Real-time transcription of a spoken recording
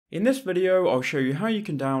In this video, I'll show you how you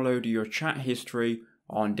can download your chat history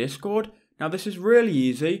on Discord. Now this is really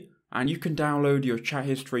easy and you can download your chat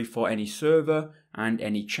history for any server and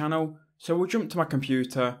any channel. So we'll jump to my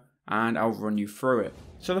computer and I'll run you through it.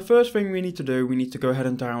 So the first thing we need to do, we need to go ahead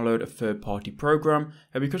and download a third-party program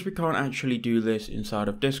because we can't actually do this inside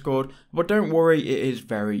of Discord, but don't worry, it is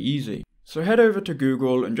very easy. So head over to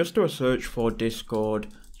Google and just do a search for Discord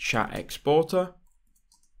Chat Exporter.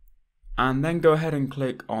 And then go ahead and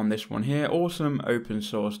click on this one here,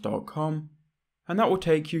 awesomeopensource.com, and that will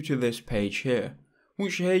take you to this page here.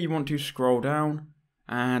 Once you're here, you want to scroll down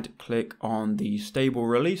and click on the stable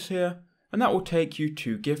release here, and that will take you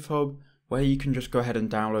to GitHub, where you can just go ahead and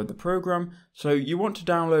download the program. So you want to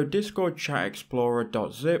download Discord Chat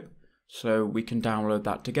Explorer.zip, so we can download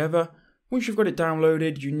that together. Once you've got it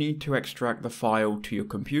downloaded, you need to extract the file to your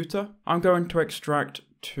computer. I'm going to extract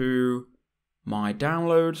to my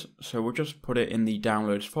downloads, so we'll just put it in the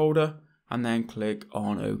downloads folder and then click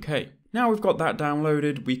on OK. Now we've got that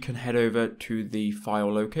downloaded, we can head over to the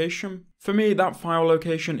file location. For me, that file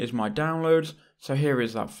location is my downloads, so here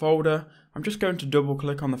is that folder. I'm just going to double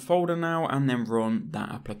click on the folder now and then run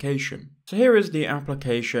that application. So here is the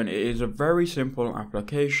application. It is a very simple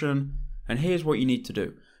application and here's what you need to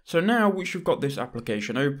do. So now once you've got this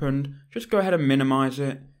application opened, just go ahead and minimize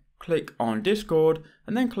it. Click on Discord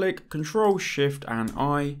and then click Ctrl Shift and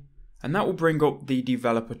I, and that will bring up the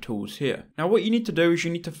developer tools here. Now what you need to do is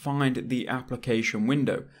you need to find the application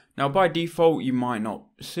window. Now by default you might not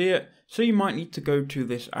see it, so you might need to go to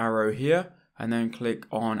this arrow here and then click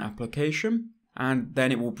on application, and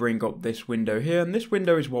then it will bring up this window here, and this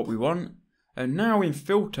window is what we want. And now in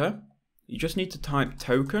filter you just need to type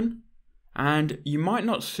token, and you might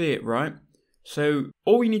not see it, right? So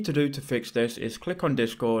all we need to do to fix this is click on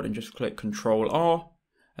Discord and just click Ctrl R,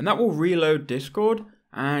 and that will reload Discord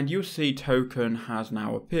and you'll see token has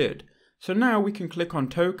now appeared. So now we can click on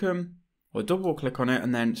token or double click on it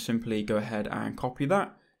and then simply go ahead and copy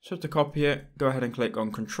that. So to copy it, go ahead and click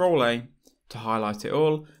on Ctrl A to highlight it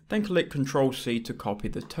all, then click Ctrl C to copy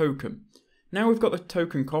the token. Now we've got the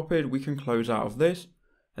token copied, we can close out of this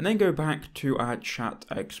and then go back to our chat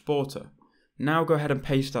exporter. Now go ahead and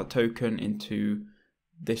paste that token into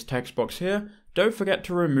this text box here. Don't forget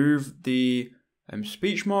to remove the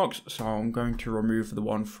speech marks. So I'm going to remove the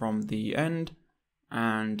one from the end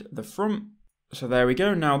and the front. So there we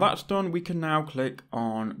go. Now that's done. We can now click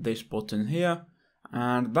on this button here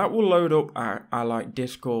and that will load up our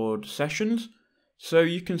Discord sessions. So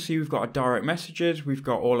you can see we've got our direct messages. We've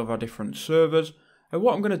got all of our different servers. And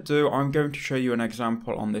what I'm going to do, I'm going to show you an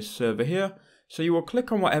example on this server here. So you will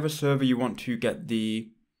click on whatever server you want to get the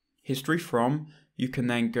history from. You can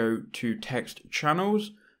then go to text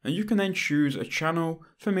channels and you can then choose a channel.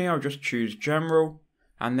 For me, I'll just choose general,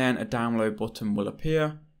 and then a download button will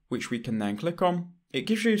appear, which we can then click on. It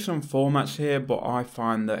gives you some formats here, but I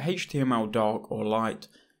find that HTML dark or light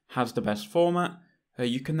has the best format.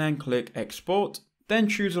 You can then click export, then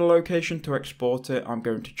choose a location to export it. I'm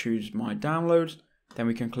going to choose my downloads. Then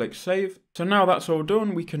we can click save. So now that's all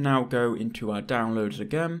done, we can now go into our downloads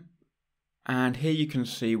again. And here you can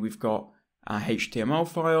see we've got our HTML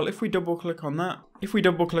file. If we double click on that,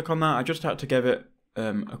 I just had to give it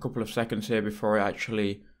a couple of seconds here before I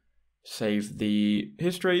actually save the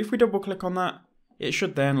history. If we double click on that, it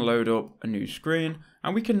should then load up a new screen.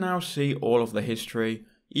 And we can now see all of the history,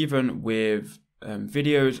 even with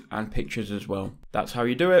videos and pictures as well. That's how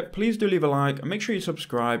you do it. Please do leave a like and make sure you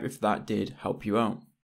subscribe if that did help you out.